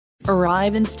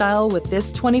Arrive in style with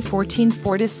this 2014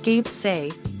 Ford Escape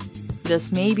Say.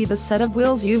 This may be the set of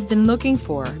wheels you've been looking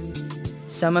for.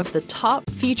 Some of the top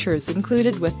features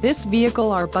included with this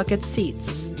vehicle are bucket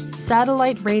seats,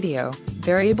 satellite radio,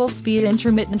 variable speed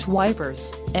intermittent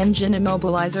wipers, engine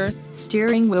immobilizer,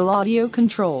 steering wheel audio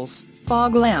controls,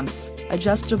 fog lamps,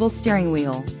 adjustable steering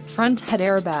wheel, front head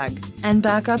airbag, and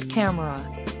backup camera.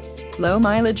 Low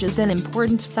mileage is an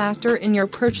important factor in your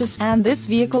purchase, and this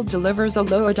vehicle delivers a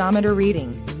low odometer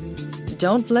reading.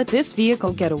 Don't let this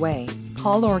vehicle get away.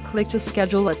 Call or click to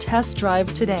schedule a test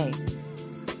drive today.